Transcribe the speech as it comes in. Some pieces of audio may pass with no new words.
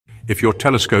If your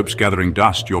telescope's gathering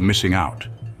dust, you're missing out.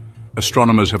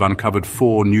 Astronomers have uncovered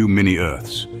 4 new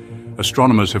mini-Earths.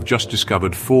 Astronomers have just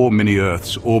discovered 4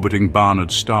 mini-Earths orbiting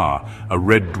Barnard's star, a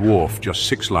red dwarf just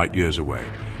 6 light-years away.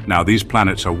 Now, these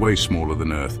planets are way smaller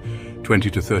than Earth, 20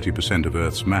 to 30% of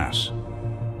Earth's mass.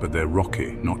 But they're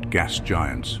rocky, not gas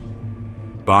giants.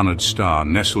 Barnard's star,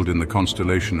 nestled in the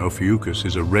constellation Ophiuchus,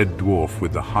 is a red dwarf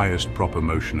with the highest proper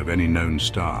motion of any known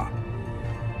star.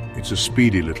 It's a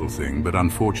speedy little thing, but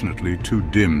unfortunately too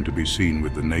dim to be seen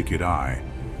with the naked eye.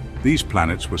 These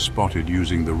planets were spotted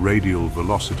using the radial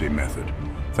velocity method,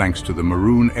 thanks to the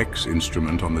Maroon X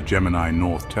instrument on the Gemini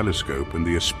North Telescope and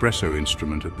the Espresso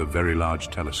instrument at the Very Large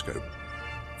Telescope.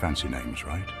 Fancy names,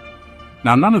 right?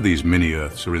 Now, none of these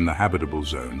mini-Earths are in the habitable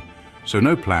zone, so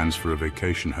no plans for a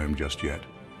vacation home just yet.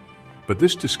 But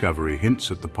this discovery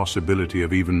hints at the possibility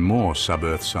of even more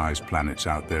sub-Earth-sized planets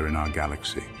out there in our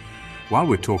galaxy. While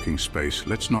we're talking space,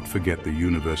 let's not forget the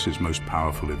universe's most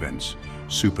powerful events: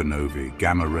 supernovae,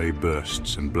 gamma-ray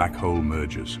bursts, and black hole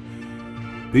mergers.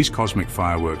 These cosmic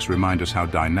fireworks remind us how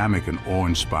dynamic and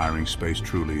awe-inspiring space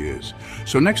truly is.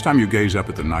 So next time you gaze up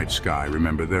at the night sky,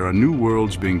 remember there are new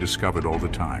worlds being discovered all the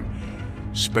time.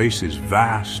 Space is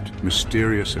vast,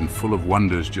 mysterious, and full of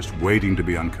wonders just waiting to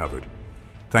be uncovered.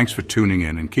 Thanks for tuning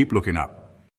in, and keep looking up.